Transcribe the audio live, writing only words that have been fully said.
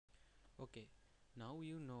Okay, now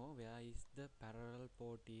you know where is the parallel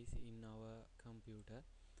port is in our computer.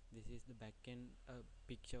 This is the backend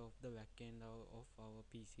picture of the backend of our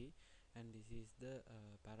PC, and this is the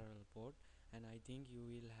parallel port. And I think you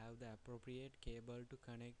will have the appropriate cable to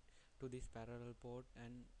connect to this parallel port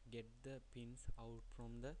and get the pins out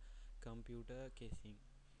from the computer casing.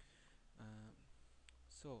 Uh,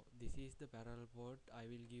 so this is the parallel port. I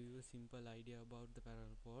will give you a simple idea about the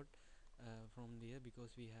parallel port from there,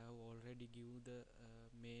 because we have already give the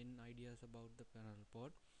main ideas about the parallel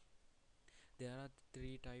port. There are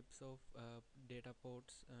three types of data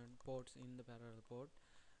ports and ports in the parallel port.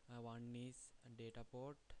 One is data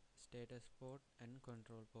port, status port, and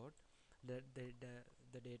control port. The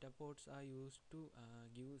data ports are used to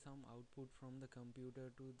give some output from the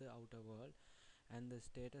computer to the outer world, and the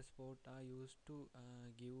status port are used to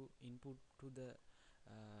give input to the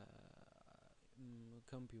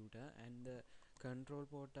computer, and the control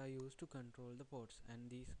port are used to control the ports, and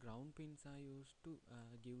these ground pins are used to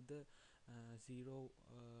give the zero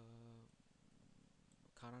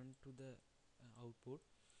current to the output.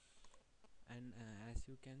 And as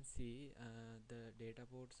you can see, the data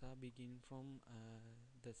ports are begin from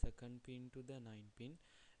the second pin to the 9 pin,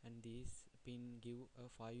 and these pin give a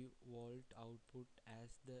 5 volt output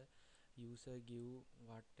as the user give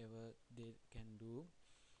whatever they can do.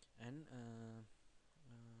 And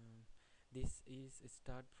this is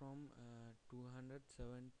start from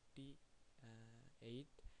 278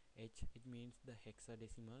 h, it means the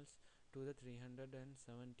hexadecimals, to the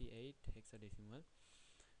 378 hexadecimal.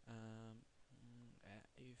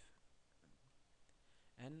 If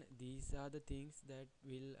and these are the things that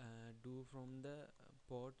will do from the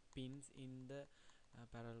port pins in the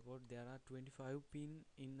parallel port. There are 25 pin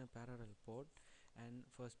in a parallel port, and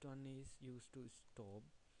first one is used to stop,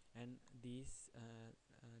 and these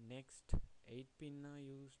next 8 pin are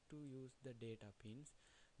used to use the data pins.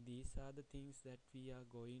 These are the things that we are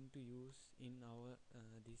going to use in our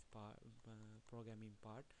this part programming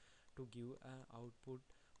part, to give output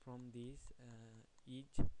from these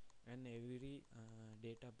each and every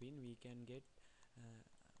data pin. We can get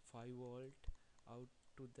 5 volt out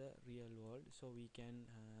to the real world, so we can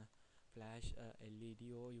flash a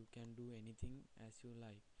LED, or you can do anything as you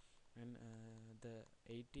like. And the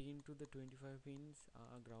 18 to the 25 pins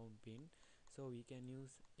are ground pin, so we can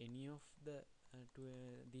use any of the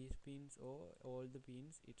these pins or all the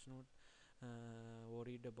pins. It's not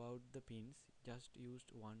worried about the pins, just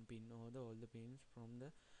used one pin or all the pins from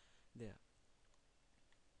the there.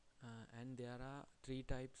 And there are three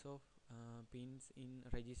types of pins in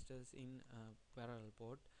registers in parallel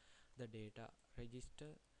port: the data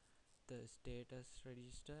register, the status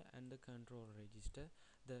register, and the control register.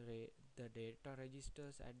 The data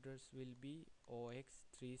register's address will be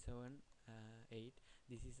OX378.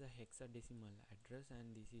 This is a hexadecimal address,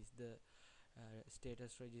 and this is the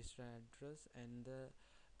status register address and the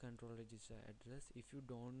control register address. If you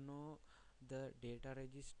don't know the data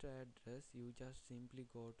register address, you just simply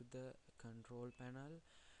go to the control panel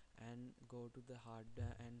and go to the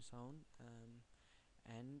hardware and sound,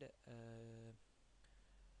 and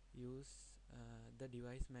use the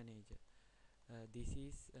device manager. This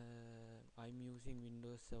is I'm using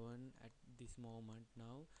Windows 7 at this moment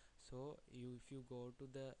now, so if you go to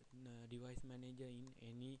the device manager in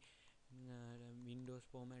any Windows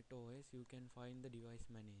format OS, you can find the device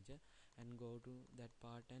manager and go to that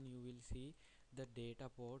part, and you will see the data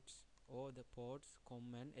ports, or the ports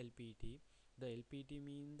command LPT. The LPT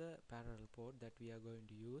mean the parallel port that we are going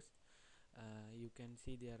to use. You can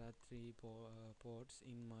see there are three ports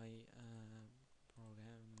in my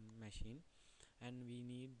program machine, and we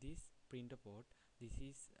need this printer port. This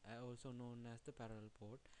is also known as the parallel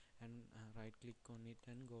port. And right click on it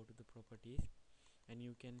and go to the properties, and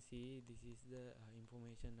you can see this is the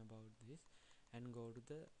information about this, and go to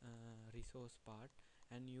the resource part,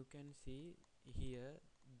 and you can see here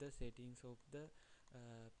the settings of the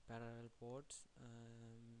parallel ports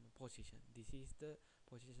position. This is the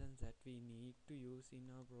positions that we need to use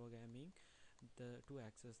in our programming to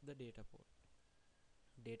access the data port.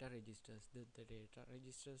 Data registers, the data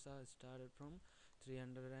registers are started from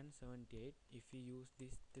 378. If we use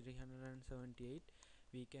this 378,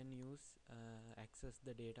 we can use access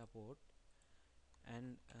the data port.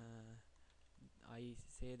 And I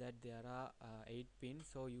say that there are 8 pins,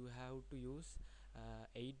 so you have to use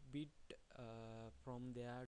 8 bit from there